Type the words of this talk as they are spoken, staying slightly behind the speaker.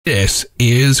This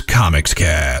is Comics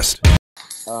Cast.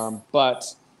 But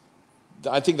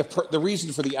I think the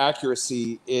reason for the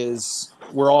accuracy is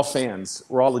we're all fans.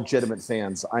 We're all legitimate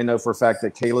fans. I know for a fact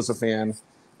that Kayla's a fan,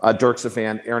 Dirk's a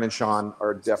fan, Aaron and Sean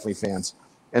are definitely fans.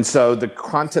 And so the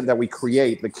content that we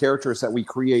create, the characters that we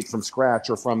create from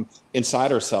scratch or from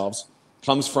inside ourselves,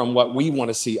 comes from what we want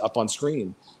to see up on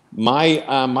screen.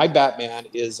 My Batman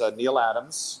is Neil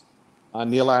Adams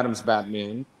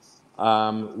Batman,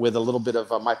 with a little bit of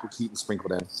Michael Keaton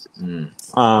sprinkled in.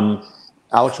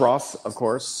 Alex Ross, of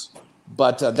course,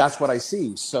 but that's what I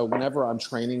see. So whenever I'm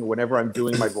training, whenever I'm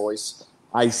doing my voice,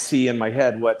 I see in my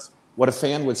head what a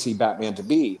fan would see Batman to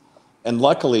be. And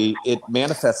luckily, it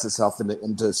manifests itself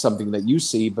into something that you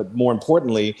see, but more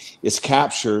importantly, it's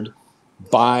captured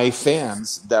by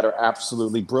fans that are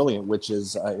absolutely brilliant, which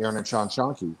is Aaron and Sean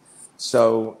Schonke.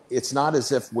 So it's not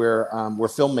as if we're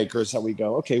filmmakers that we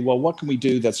go, okay, well, what can we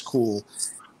do that's cool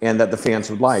and that the fans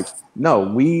would like? No,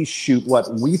 we shoot what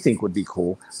we think would be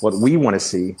cool, what we want to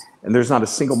see. And there's not a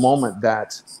single moment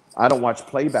that I don't watch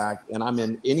playback and I'm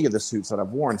in any of the suits that I've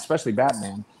worn, especially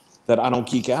Batman, that I don't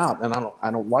geek out and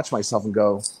I don't watch myself and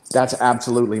go, that's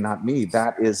absolutely not me.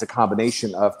 That is a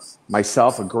combination of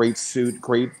myself, a great suit,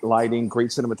 great lighting, great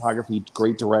cinematography,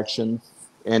 great direction.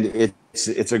 And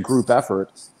it's a group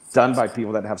effort done by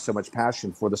people that have so much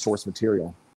passion for the source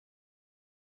material.